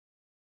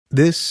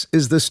This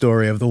is the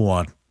story of the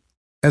one.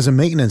 As a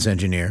maintenance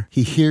engineer,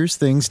 he hears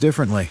things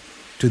differently.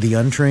 To the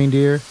untrained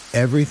ear,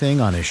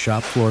 everything on his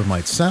shop floor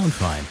might sound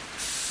fine,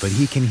 but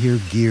he can hear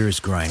gears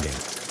grinding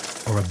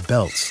or a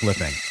belt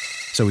slipping.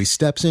 So he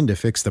steps in to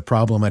fix the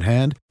problem at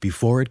hand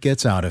before it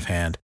gets out of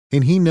hand.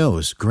 And he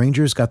knows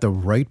Grainger's got the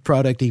right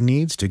product he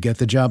needs to get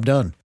the job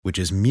done, which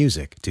is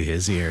music to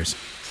his ears.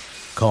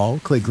 Call,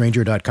 click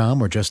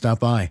Grainger.com, or just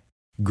stop by.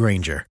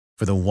 Grainger,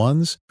 for the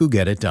ones who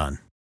get it done.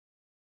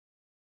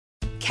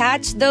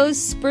 Catch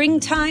those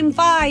springtime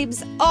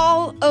vibes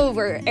all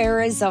over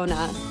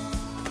Arizona.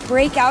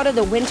 Break out of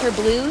the winter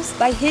blues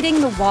by hitting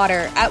the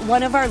water at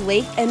one of our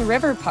lake and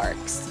river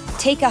parks.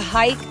 Take a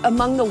hike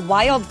among the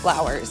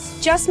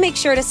wildflowers. Just make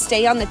sure to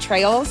stay on the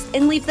trails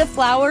and leave the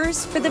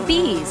flowers for the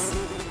bees.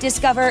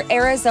 Discover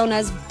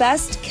Arizona's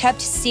best kept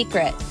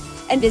secret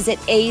and visit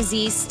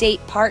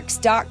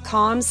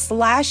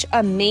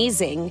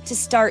azstateparks.com/amazing to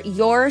start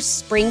your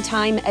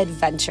springtime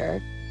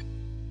adventure.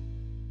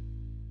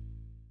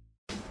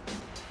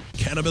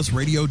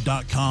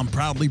 CannabisRadio.com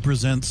proudly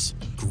presents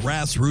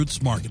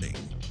Grassroots Marketing.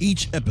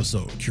 Each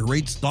episode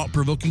curates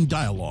thought-provoking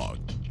dialogue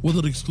with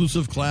an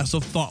exclusive class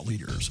of thought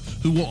leaders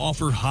who will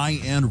offer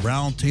high-end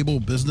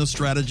roundtable business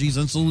strategies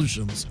and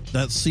solutions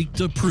that seek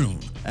to prune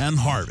and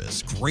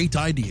harvest great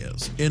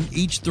ideas in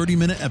each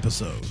 30-minute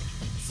episode.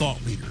 Thought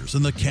leaders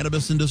in the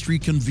cannabis industry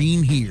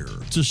convene here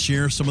to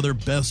share some of their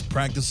best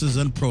practices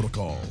and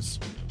protocols.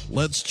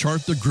 Let's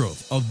chart the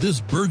growth of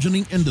this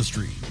burgeoning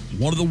industry,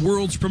 one of the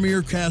world's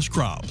premier cash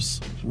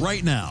crops,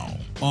 right now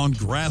on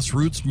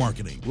Grassroots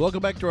Marketing. Welcome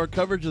back to our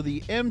coverage of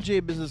the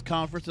MJ Business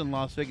Conference in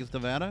Las Vegas,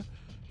 Nevada,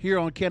 here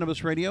on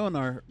Cannabis Radio in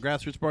our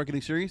Grassroots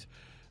Marketing series.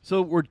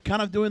 So we're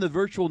kind of doing the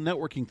virtual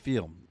networking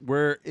feel,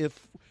 where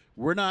if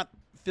we're not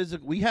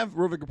physical, we have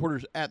roving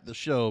reporters at the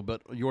show,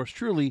 but yours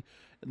truly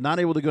not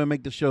able to go and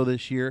make the show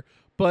this year.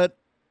 But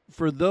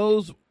for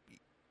those,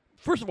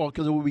 first of all,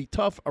 because it will be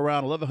tough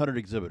around 1,100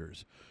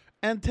 exhibitors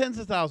and tens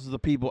of thousands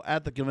of people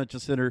at the convention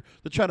center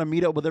to try to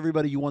meet up with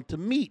everybody you want to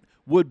meet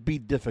would be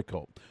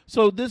difficult.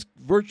 So this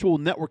virtual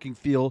networking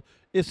feel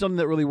is something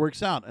that really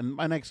works out. And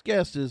my next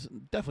guest is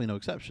definitely no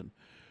exception.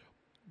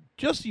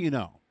 Just so you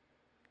know,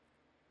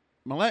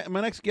 my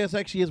next guest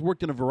actually has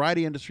worked in a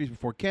variety of industries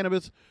before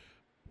cannabis,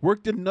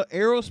 worked in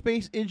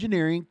aerospace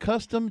engineering,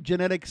 custom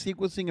genetic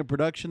sequencing and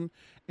production,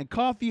 and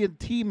coffee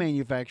and tea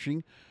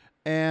manufacturing,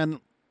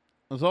 and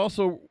was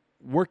also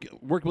worked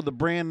with the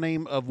brand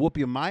name of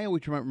Whoopie Maya,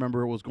 which you might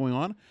remember was going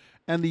on,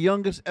 and the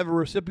youngest ever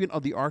recipient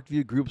of the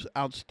ArcView Group's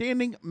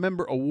Outstanding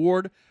Member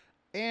Award.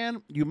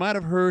 And you might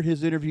have heard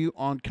his interview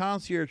on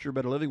Concierge for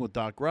Better Living with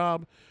Doc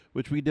Rob,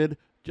 which we did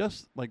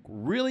just like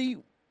really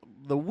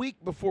the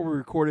week before we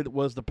recorded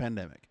was the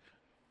pandemic.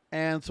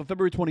 And so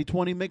February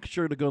 2020, make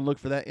sure to go and look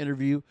for that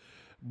interview.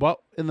 But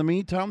in the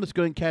meantime, let's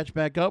go and catch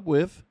back up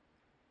with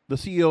the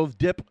CEO of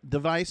Dip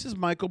Devices,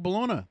 Michael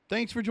Bologna.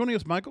 Thanks for joining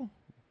us, Michael.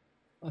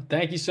 Well,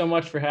 thank you so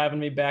much for having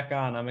me back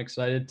on. I'm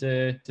excited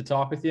to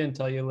talk with you and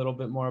tell you a little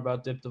bit more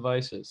about Dip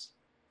Devices.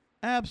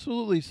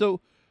 Absolutely. So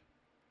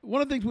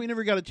one of the things we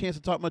never got a chance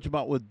to talk much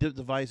about with Dip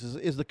Devices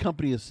is the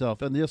company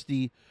itself and just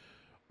the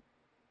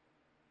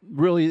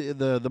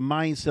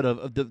mindset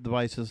of Dip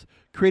Devices,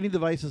 creating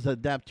devices that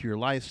adapt to your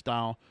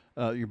lifestyle.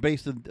 You're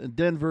based in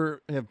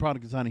Denver, have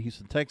product design in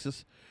Houston,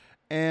 Texas.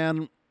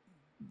 And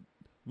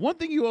one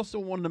thing you also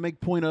wanted to make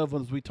point of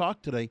as we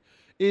talk today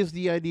is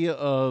the idea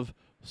of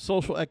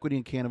social equity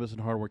in cannabis and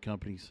hardware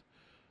companies.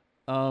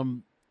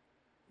 So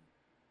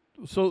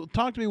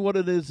talk to me what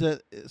it is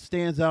that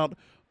stands out,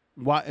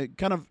 why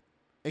kind of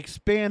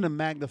expand and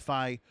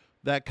magnify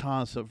that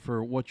concept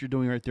for what you're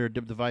doing right there at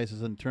Dip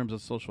Devices in terms of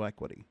social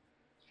equity.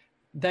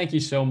 Thank you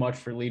so much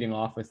for leading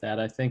off with that.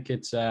 I think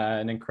it's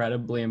an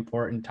incredibly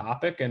important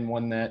topic and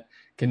one that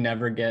can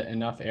never get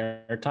enough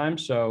airtime.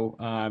 So,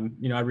 I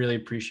really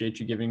appreciate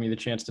you giving me the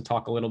chance to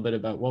talk a little bit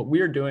about what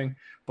we're doing,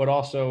 but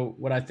also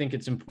what I think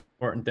it's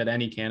important that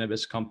any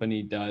cannabis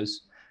company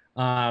does.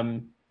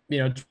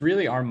 It's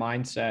really our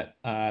mindset,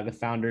 the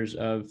founders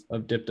of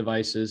Dip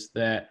Devices,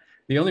 that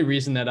the only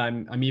reason that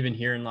I'm even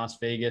here in Las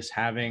Vegas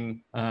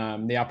having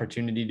the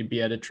opportunity to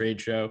be at a trade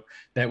show,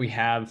 that we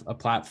have a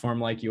platform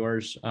like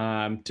yours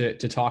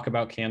to talk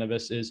about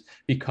cannabis, is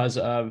because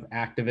of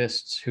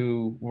activists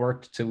who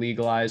worked to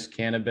legalize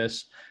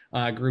cannabis,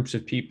 groups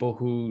of people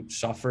who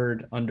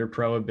suffered under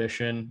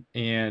prohibition.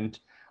 And,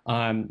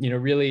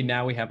 really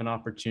now we have an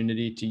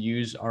opportunity to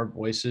use our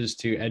voices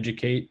to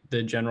educate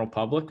the general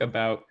public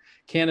about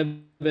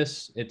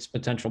cannabis, its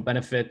potential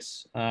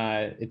benefits,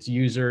 its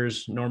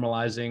users,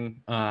 normalizing,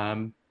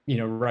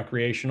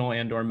 recreational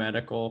and or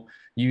medical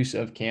use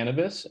of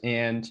cannabis.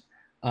 And,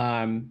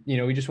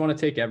 we just want to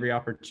take every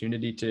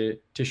opportunity to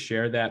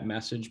share that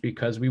message,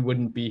 because we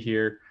wouldn't be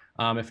here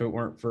if it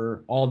weren't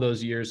for all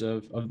those years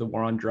of the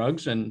war on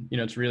drugs. And,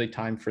 it's really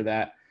time for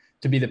that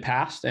to be the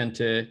past and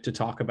to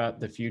talk about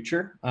the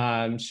future.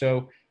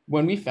 So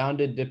when we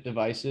founded Dip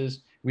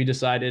Devices, we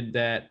decided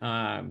that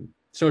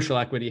social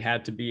equity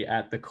had to be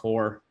at the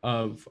core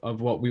of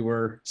what we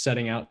were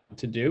setting out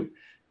to do.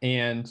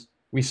 And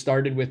we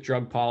started with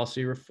drug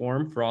policy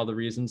reform for all the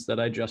reasons that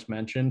I just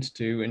mentioned,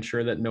 to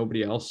ensure that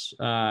nobody else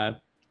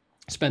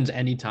spends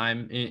any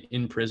time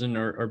in prison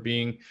or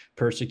being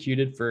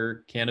persecuted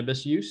for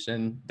cannabis use.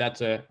 And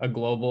that's a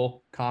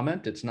global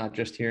comment. It's not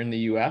just here in the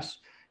US.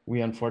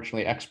 We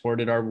unfortunately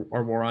exported our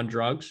war on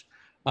drugs.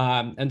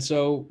 And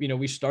so,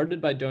 we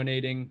started by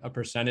donating a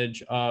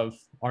percentage of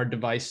our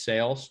device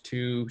sales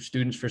to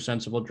Students for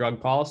Sensible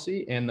Drug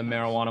Policy and the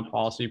Marijuana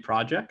Policy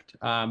Project,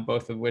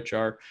 both of which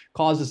are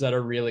causes that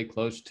are really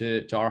close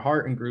to our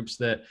heart and groups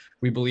that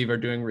we believe are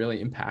doing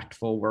really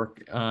impactful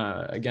work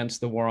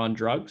against the war on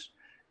drugs.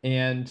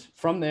 And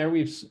from there,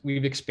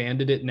 we've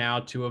expanded it now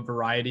to a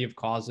variety of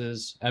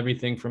causes,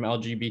 everything from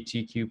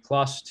LGBTQ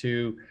plus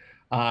to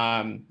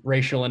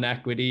racial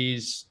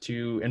inequities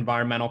to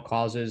environmental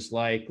causes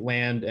like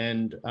land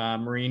and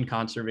marine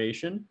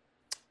conservation.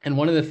 And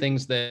one of the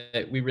things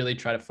that we really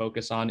try to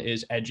focus on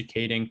is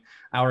educating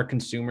our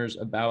consumers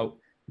about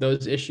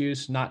those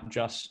issues, not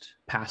just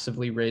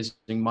passively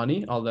raising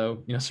money,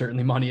 although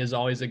certainly money is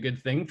always a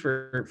good thing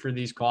for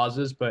these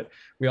causes, but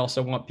we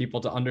also want people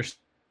to understand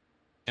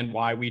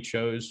why we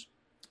chose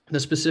the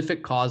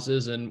specific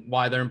causes and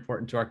why they're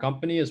important to our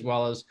company, as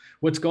well as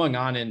what's going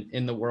on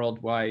in the world,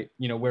 why,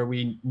 where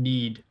we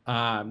need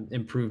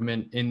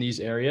improvement in these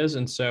areas.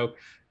 And so,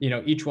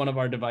 each one of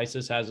our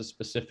devices has a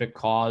specific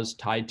cause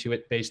tied to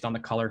it based on the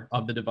color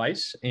of the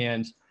device.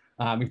 And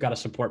we've got a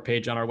support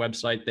page on our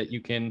website that you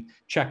can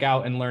check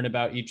out and learn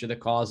about each of the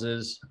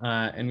causes.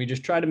 And we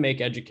just try to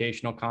make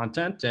educational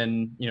content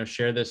and,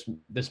 share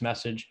this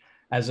message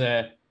as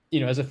a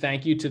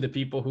thank you to the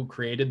people who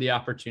created the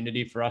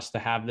opportunity for us to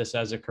have this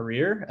as a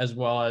career, as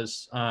well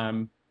as,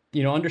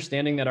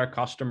 understanding that our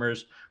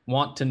customers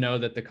want to know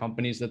that the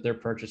companies that they're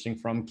purchasing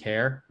from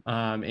care,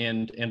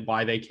 and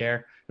why they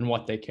care and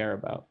what they care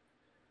about.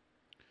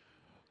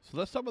 So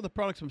let's talk about the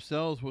products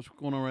themselves, what's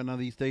going on right now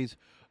these days.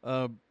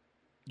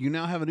 You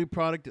now have a new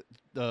product.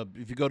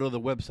 If you go to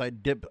the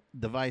website,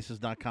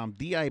 dipdevices.com,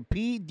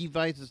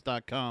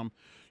 DIPdevices.com,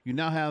 you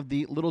now have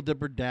the Little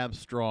Dipper Dab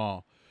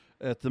Straw.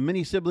 It's the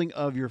mini sibling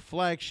of your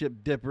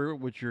flagship Dipper,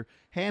 which your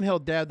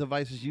handheld dab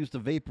devices use to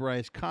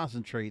vaporize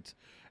concentrates.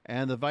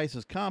 And the device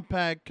is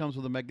compact, comes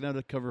with a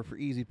magnetic cover for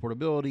easy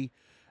portability.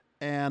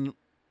 And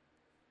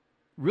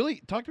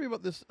really, talk to me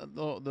about this,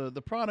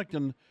 the product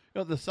and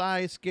the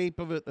size,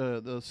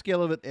 the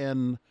scale of it,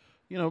 and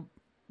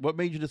what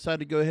made you decide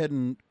to go ahead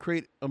and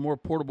create a more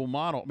portable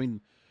model. I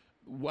mean,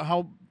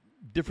 how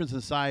difference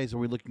in size are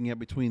we looking at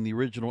between the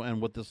original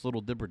and what this Little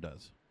Dipper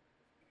does?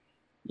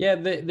 Yeah,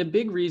 the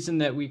big reason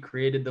that we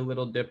created the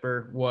Little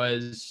Dipper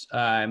was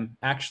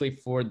actually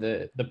for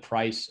the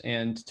price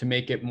and to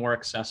make it more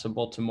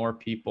accessible to more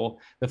people.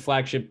 The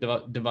flagship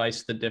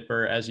device, the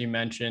Dipper, as you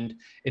mentioned,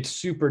 it's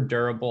super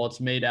durable. It's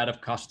made out of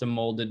custom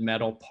molded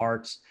metal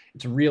parts.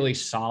 It's really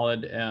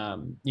solid.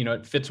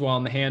 It fits well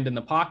in the hand and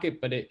the pocket,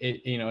 but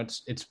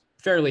it's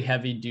fairly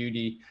heavy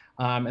duty.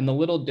 And the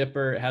Little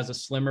Dipper has a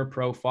slimmer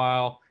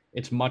profile.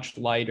 It's much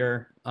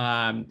lighter,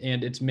 and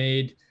it's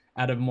made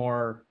out of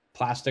more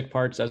plastic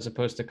parts as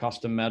opposed to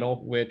custom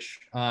metal, which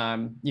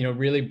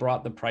really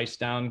brought the price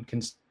down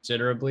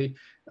considerably.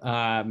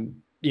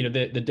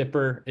 The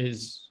Dipper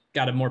is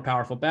got a more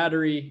powerful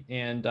battery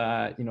and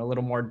a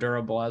little more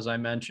durable, as I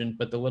mentioned,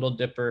 but the Little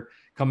Dipper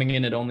coming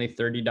in at only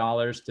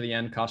 $30 to the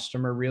end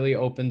customer really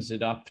opens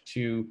it up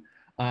to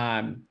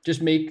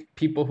just make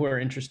people who are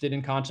interested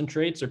in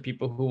concentrates or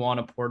people who want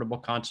a portable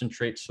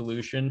concentrate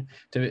solution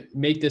to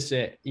make this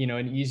an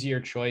easier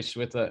choice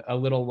with a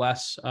little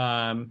less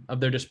of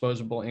their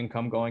disposable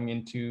income going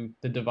into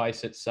the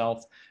device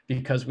itself,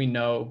 because we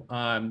know,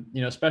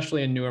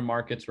 especially in newer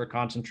markets where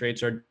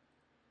concentrates are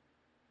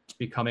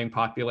becoming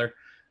popular,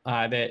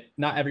 that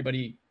not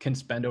everybody can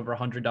spend over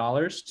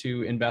 $100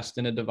 to invest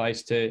in a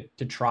device to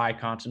try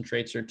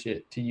concentrates or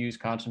to use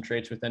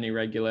concentrates with any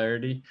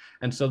regularity.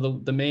 And so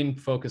the main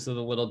focus of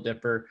the Little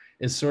Dipper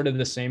is sort of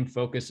the same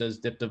focus as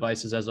dip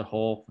devices as a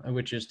whole,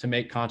 which is to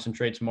make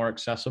concentrates more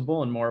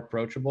accessible and more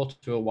approachable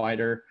to a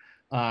wider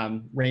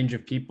range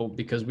of people,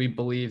 because we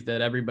believe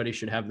that everybody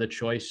should have the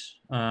choice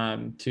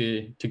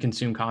to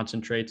consume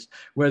concentrates.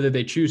 Whether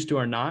they choose to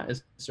or not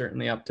is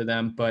certainly up to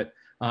them, but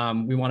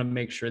we want to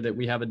make sure that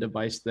we have a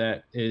device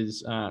that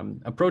is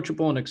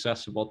approachable and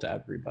accessible to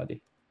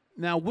everybody.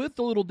 Now, with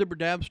the Little Dipper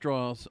Dab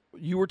Straws,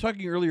 you were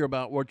talking earlier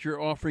about what you're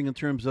offering in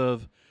terms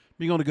of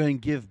being able to go ahead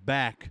and give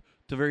back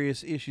to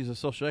various issues of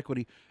social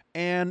equity.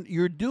 And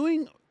you're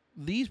doing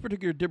these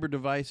particular Dipper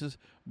devices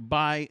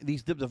by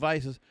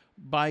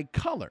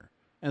color.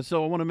 And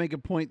so I want to make a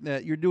point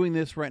that you're doing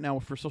this right now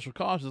for social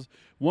causes.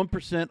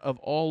 1% of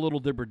all Little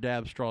Dipper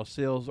Dab Straw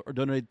sales are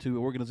donated to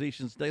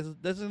organizations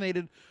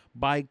designated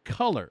by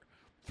color.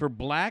 For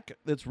black,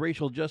 that's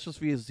racial justice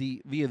via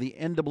the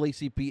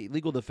NAACP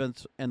Legal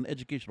Defense and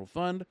Educational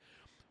Fund.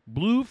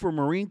 Blue for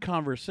marine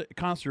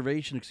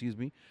conservation,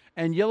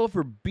 and yellow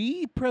for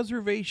bee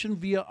preservation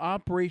via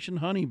Operation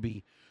Honeybee.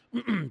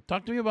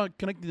 Talk to me about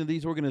connecting to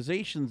these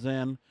organizations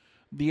and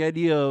the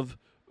idea of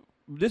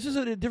this is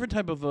a different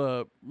type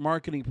of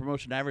marketing,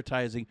 promotion,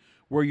 advertising,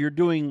 where you're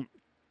doing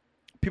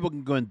people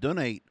can go and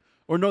donate,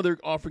 or no, they're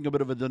offering a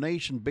bit of a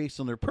donation based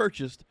on their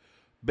purchase,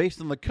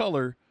 based on the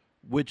color,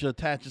 which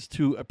attaches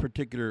to a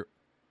particular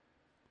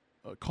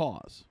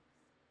cause.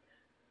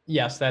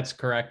 Yes, that's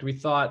correct. We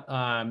thought,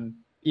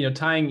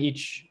 tying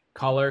each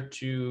color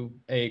to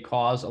a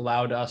cause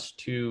allowed us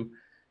to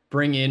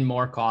bring in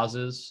more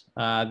causes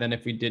than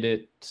if we did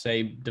it,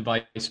 say,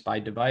 device by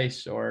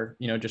device, or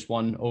just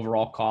one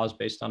overall cause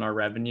based on our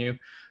revenue,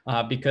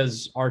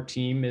 because our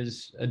team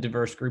is a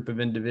diverse group of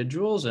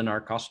individuals and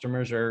our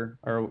customers are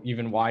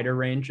even wider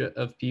range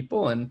of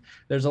people, and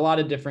there's a lot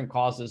of different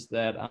causes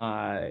that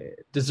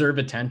deserve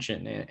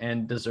attention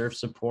and deserve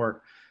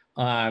support.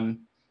 When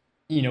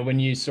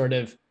you sort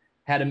of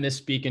had a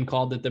misspeak and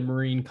called it the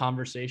marine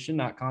conversation,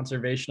 not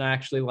conservation, I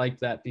actually like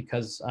that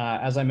because,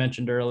 as I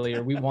mentioned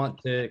earlier, we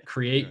want to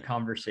create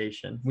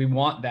conversation. We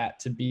want that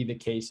to be the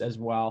case as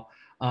well.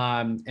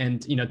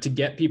 And to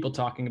get people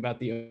talking about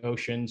the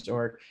oceans,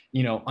 or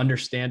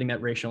understanding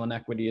that racial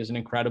inequity is an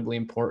incredibly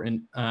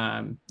important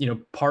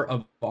part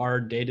of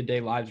our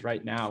day-to-day lives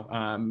right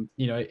now.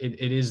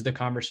 It is the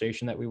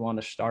conversation that we want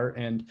to start,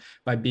 and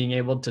by being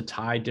able to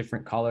tie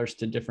different colors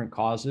to different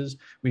causes,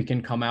 we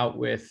can come out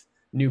with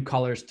new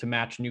colors to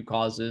match new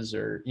causes,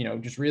 or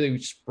just really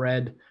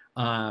spread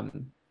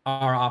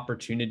our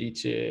opportunity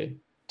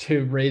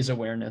to raise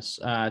awareness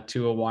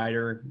to a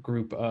wider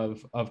group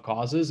of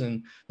causes.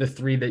 And the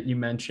three that you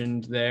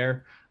mentioned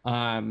there,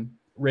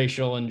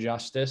 racial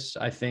injustice,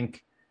 I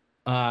think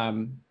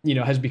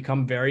has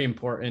become very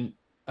important,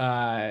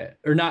 or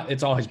not,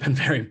 it's always been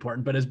very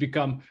important, but has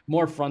become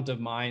more front of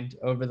mind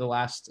over the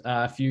last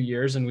few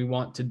years, and we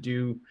want to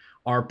do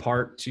our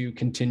part to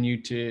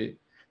continue to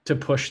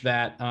push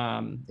that.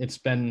 It's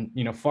been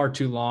far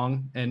too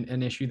long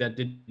an issue that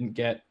didn't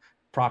get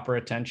proper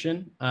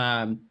attention.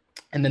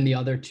 And then the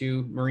other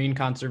two, marine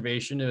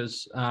conservation,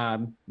 is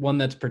one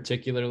that's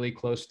particularly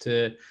close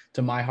to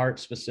my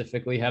heart,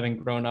 specifically having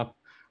grown up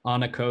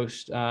on a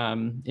coast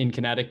in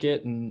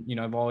Connecticut, and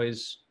I've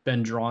always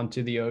been drawn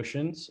to the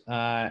oceans,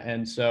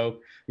 and so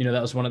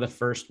that was one of the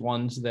first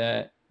ones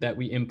that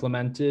we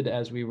implemented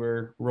as we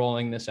were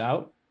rolling this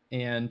out.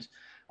 And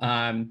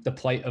the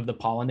plight of the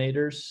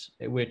pollinators,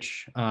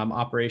 which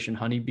Operation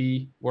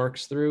Honeybee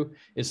works through,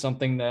 is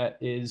something that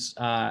is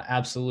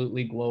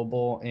absolutely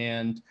global,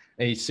 and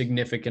a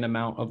significant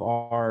amount of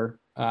our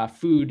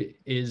food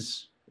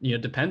is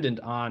dependent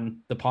on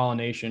the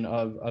pollination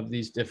of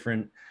these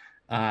different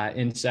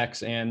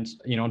insects. And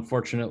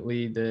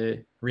unfortunately,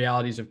 the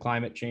realities of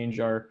climate change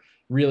are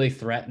really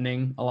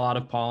threatening a lot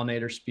of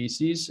pollinator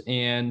species,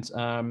 and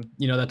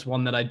that's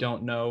one that I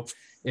don't know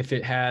if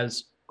it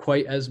has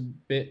quite as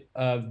bit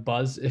of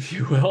buzz, if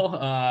you will,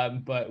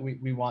 but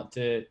we want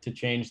to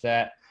change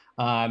that.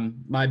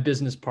 My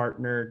business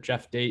partner,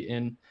 Jeff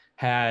Dayton,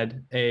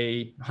 had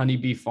a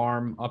honeybee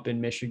farm up in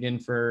Michigan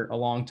for a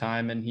long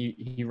time, and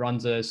he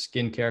runs a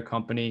skincare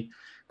company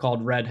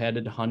called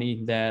Red-Headed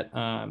Honey that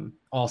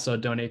also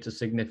donates a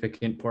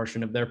significant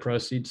portion of their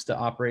proceeds to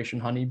Operation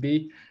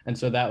Honeybee. And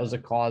so that was a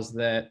cause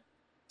that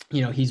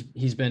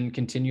he's been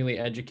continually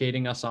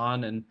educating us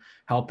on and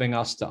helping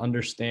us to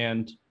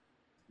understand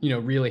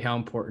really how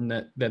important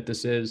that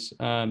this is.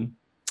 And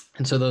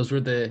so those were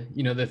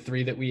the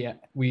three that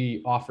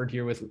we offered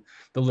here with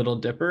the Little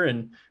Dipper,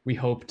 and we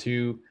hope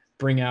to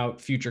bring out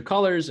future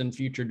colors and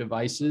future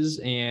devices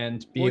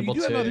and be able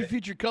to. You do have other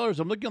future colors.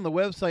 I'm looking on the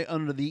website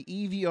under the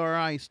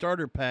EVRI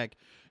starter pack.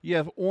 You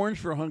have orange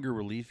for hunger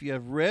relief. You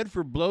have red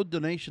for blood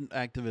donation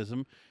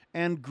activism,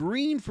 and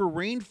green for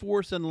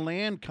rainforest and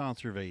land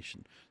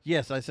conservation.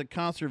 Yes, I said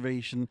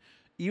conservation,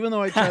 even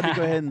though I tried to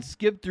go ahead and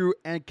skip through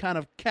and kind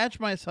of catch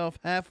myself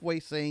halfway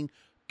saying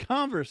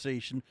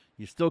conversation.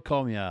 You still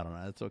call me out on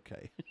that. It's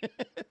okay.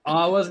 It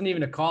wasn't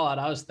even a call out.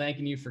 I was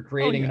thanking you for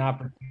creating an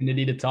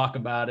opportunity to talk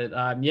about it.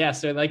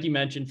 So like you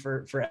mentioned,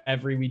 for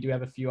every, we do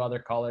have a few other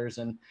colors,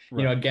 and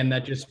again,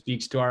 that just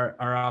speaks to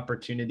our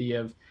opportunity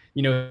of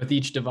with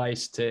each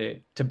device to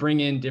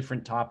bring in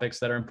different topics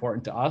that are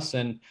important to us.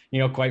 And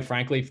quite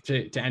frankly,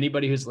 to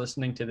anybody who's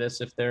listening to this,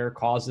 if there are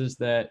causes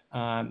that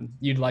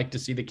you'd like to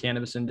see the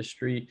cannabis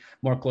industry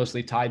more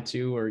closely tied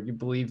to, or you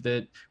believe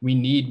that we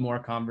need more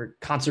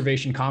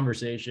conservation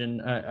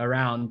conversation around,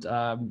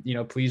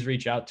 please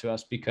reach out to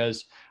us,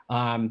 because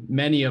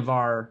many of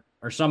our,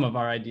 or some of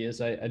our ideas,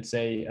 I'd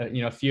say,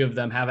 a few of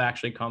them have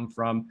actually come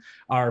from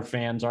our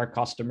fans, our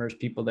customers,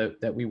 people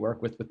that we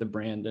work with the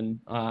brand. And,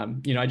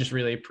 I just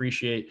really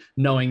appreciate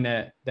knowing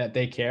that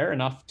they care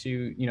enough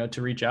to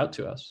reach out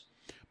to us.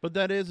 But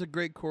that is a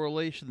great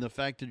correlation. The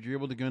fact that you're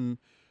able to go,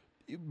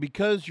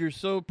 because you're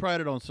so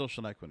prided on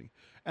social equity,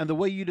 and the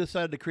way you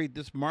decided to create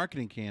this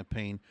marketing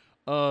campaign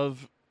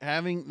of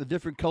having the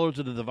different colors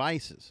of the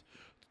devices,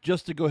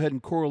 just to go ahead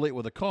and correlate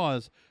with a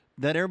cause,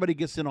 that everybody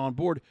gets in on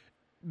board,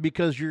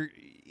 because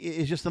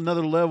it's just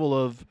another level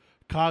of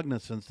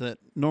cognizance that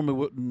normally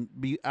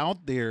wouldn't be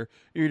out there.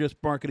 You're just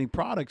marketing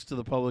products to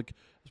the public,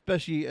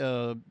 especially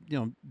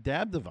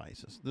dab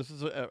devices. This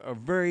is a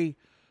very,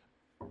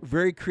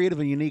 very creative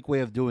and unique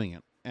way of doing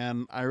it,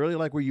 and I really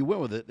like where you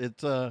went with it.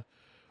 It's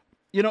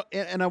You know,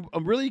 and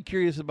I'm really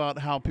curious about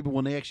how people,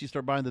 when they actually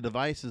start buying the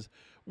devices,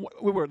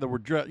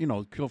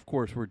 of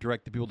course, we're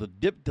directing people to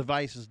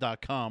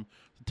dipdevices.com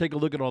to take a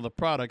look at all the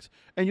products,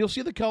 and you'll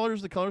see the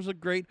colors. The colors look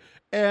great,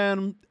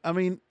 and I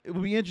mean, it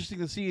would be interesting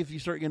to see if you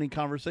start getting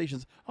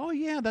conversations. Oh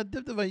yeah, that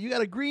dip device, you got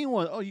a green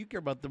one. Oh, you care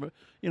about the,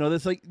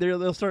 that's like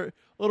they'll start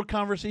a little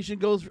conversation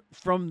goes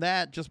from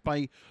that just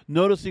by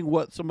noticing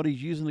what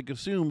somebody's using to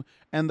consume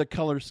and the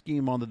color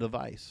scheme on the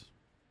device.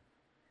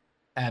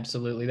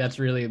 Absolutely. That's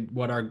really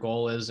what our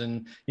goal is.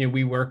 And,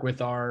 we work with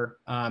our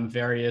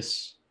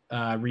various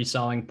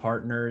reselling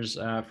partners,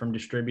 from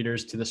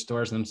distributors to the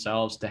stores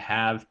themselves, to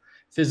have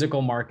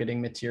physical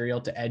marketing material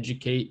to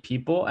educate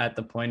people at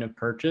the point of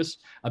purchase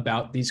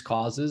about these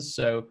causes.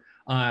 So,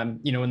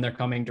 when they're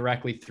coming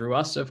directly through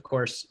us, of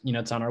course,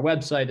 it's on our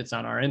website, it's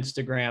on our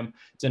Instagram,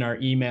 it's in our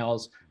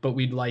emails, but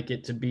we'd like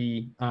it to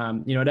be,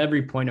 at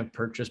every point of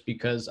purchase,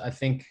 because I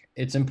think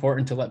it's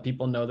important to let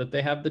people know that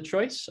they have the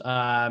choice,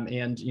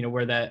 and,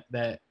 where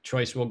that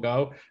choice will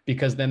go,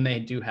 because then they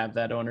do have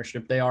that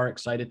ownership. They are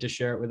excited to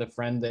share it with a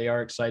friend. They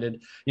are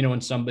excited,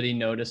 when somebody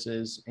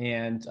notices.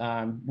 And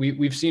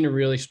we've seen a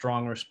really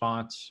strong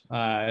response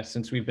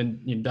since we've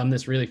been done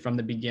this really from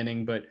the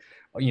beginning, but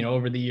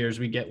over the years,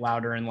 we get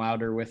louder and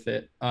louder with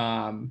it.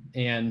 And,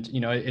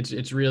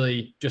 it's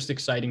really just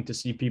exciting to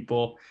see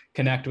people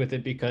connect with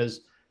it,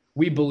 because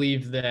we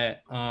believe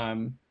that,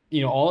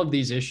 all of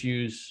these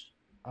issues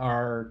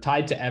are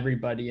tied to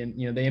everybody,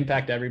 and, they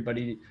impact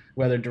everybody,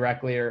 whether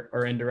directly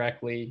or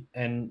indirectly.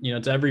 And,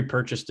 it's every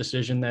purchase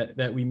decision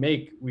that we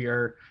make. We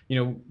are,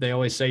 they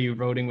always say you're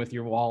voting with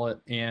your wallet.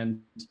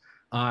 And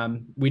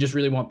we just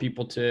really want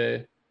people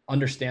to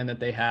understand that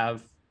they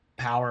have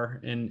power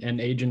and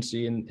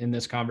agency in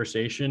this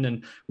conversation,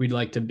 and we'd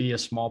like to be a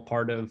small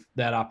part of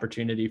that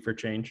opportunity for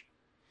change.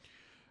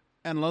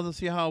 And love to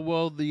see how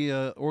well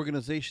the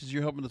organizations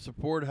you're helping to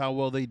support, how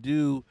well they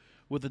do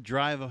with the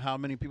drive of how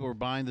many people are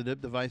buying the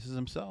dip devices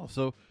themselves.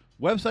 So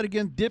website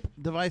again,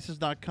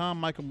 dipdevices.com.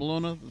 Michael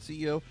Bologna, the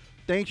CEO.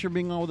 Thanks for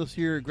being on with us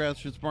here at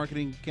Grassroots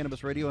Marketing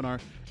Cannabis Radio and our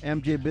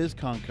MJ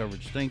BizCon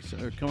coverage. Thanks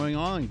for coming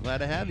on. Glad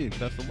to have you.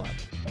 Best of luck.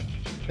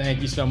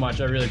 Thank you so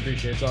much. I really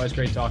appreciate it. It's always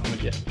great talking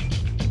with you.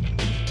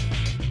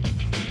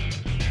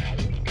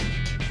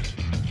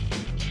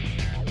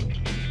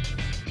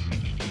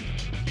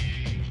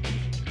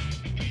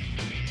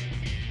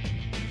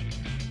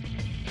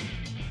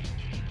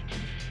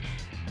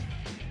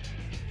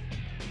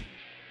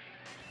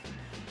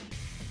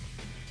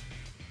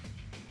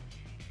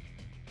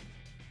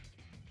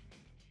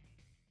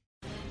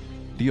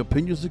 The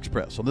opinions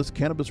expressed on this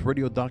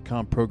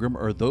CannabisRadio.com program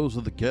are those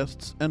of the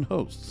guests and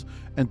hosts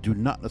and do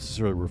not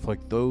necessarily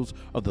reflect those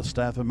of the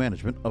staff and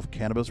management of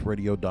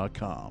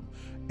CannabisRadio.com.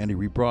 Any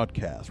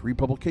rebroadcast,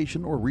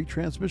 republication, or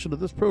retransmission of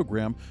this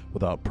program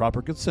without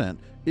proper consent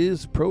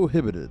is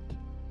prohibited.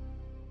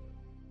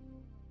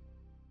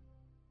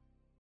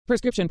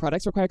 Prescription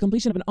products require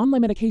completion of an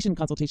online medication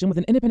consultation with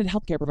an independent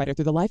healthcare provider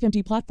through the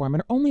LifeMD platform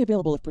and are only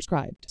available if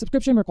prescribed.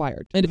 Subscription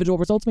required. Individual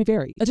results may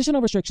vary. Additional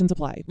restrictions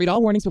apply. Read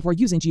all warnings before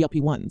using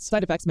GLP-1s.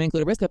 Side effects may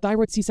include a risk of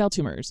thyroid C-cell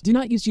tumors. Do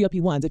not use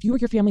GLP-1s if you or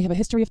your family have a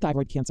history of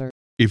thyroid cancer.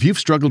 If you've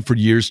struggled for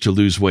years to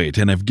lose weight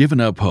and have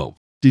given up hope,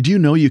 did you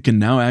know you can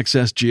now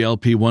access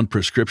GLP-1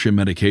 prescription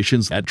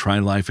medications at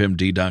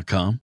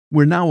TryLifeMD.com?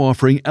 We're now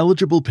offering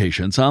eligible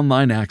patients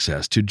online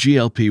access to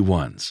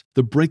GLP-1s,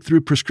 the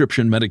breakthrough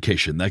prescription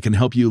medication that can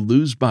help you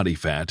lose body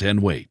fat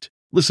and weight.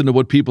 Listen to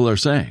what people are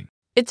saying.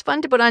 It's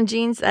fun to put on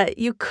jeans that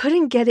you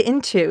couldn't get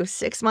into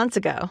 6 months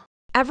ago.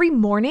 Every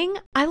morning,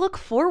 I look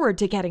forward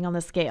to getting on the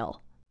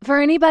scale.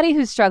 For anybody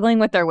who's struggling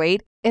with their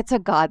weight, it's a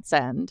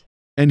godsend.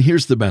 And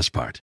here's the best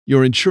part.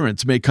 Your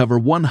insurance may cover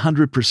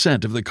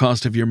 100% of the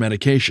cost of your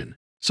medication.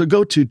 So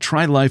go to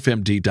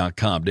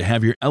TryLifeMD.com to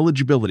have your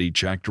eligibility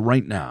checked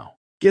right now.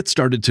 Get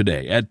started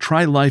today at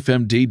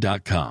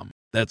TryLifeMD.com.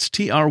 That's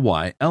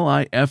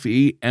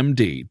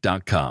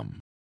TryLifeMD.com.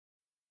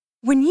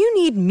 When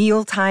you need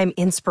mealtime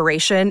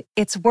inspiration,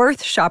 it's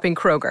worth shopping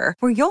Kroger,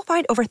 where you'll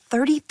find over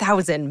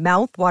 30,000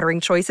 mouth-watering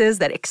choices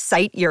that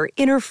excite your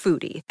inner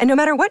foodie. And no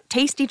matter what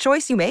tasty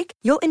choice you make,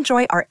 you'll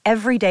enjoy our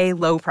everyday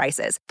low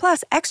prices,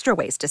 plus extra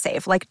ways to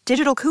save, like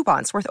digital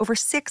coupons worth over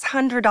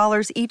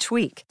 $600 each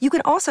week. You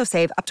can also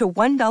save up to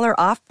 $1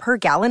 off per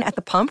gallon at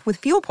the pump with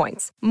fuel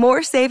points.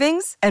 More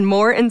savings and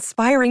more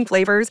inspiring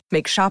flavors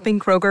make shopping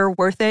Kroger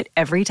worth it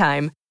every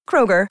time.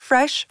 Kroger,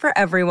 fresh for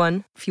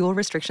everyone. Fuel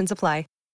restrictions apply.